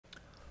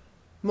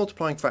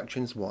Multiplying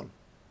fractions 1.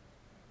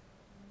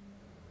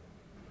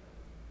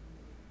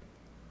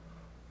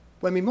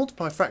 When we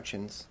multiply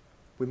fractions,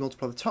 we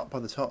multiply the top by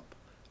the top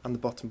and the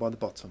bottom by the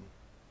bottom.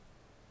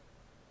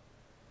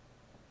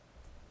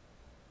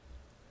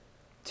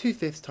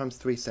 2/5 times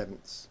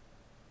 3/7.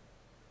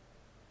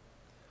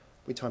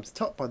 We times the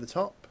top by the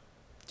top.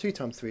 2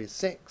 times 3 is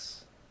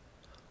 6.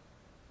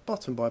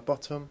 Bottom by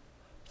bottom.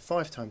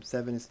 5 times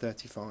 7 is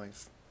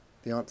 35.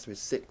 The answer is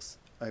 6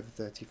 over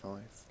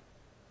 35.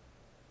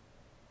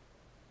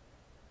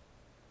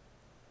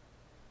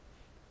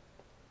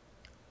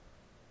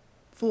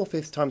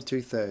 Four-fifths times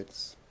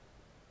 2/3.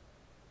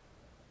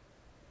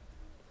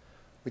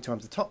 We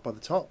times the top by the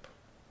top.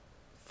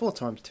 4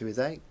 times 2 is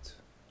 8.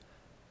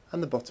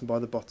 And the bottom by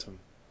the bottom.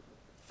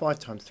 5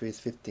 times 3 is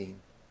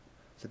 15.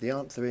 So the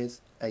answer is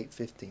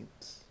 8/15.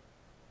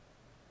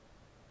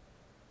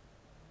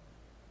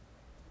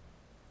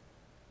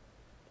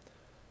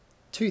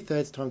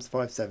 2/3 times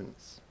 5/7.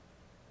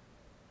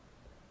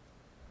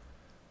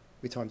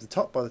 We times the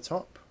top by the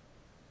top.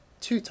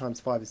 2 times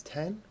 5 is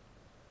 10.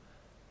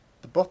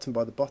 The bottom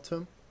by the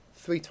bottom.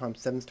 3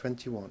 times 7 is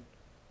 21.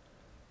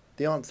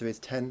 The answer is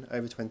 10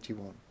 over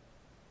 21.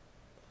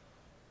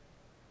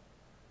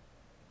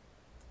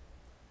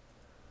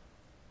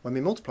 When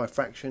we multiply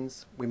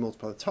fractions, we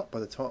multiply the top by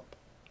the top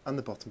and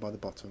the bottom by the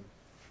bottom.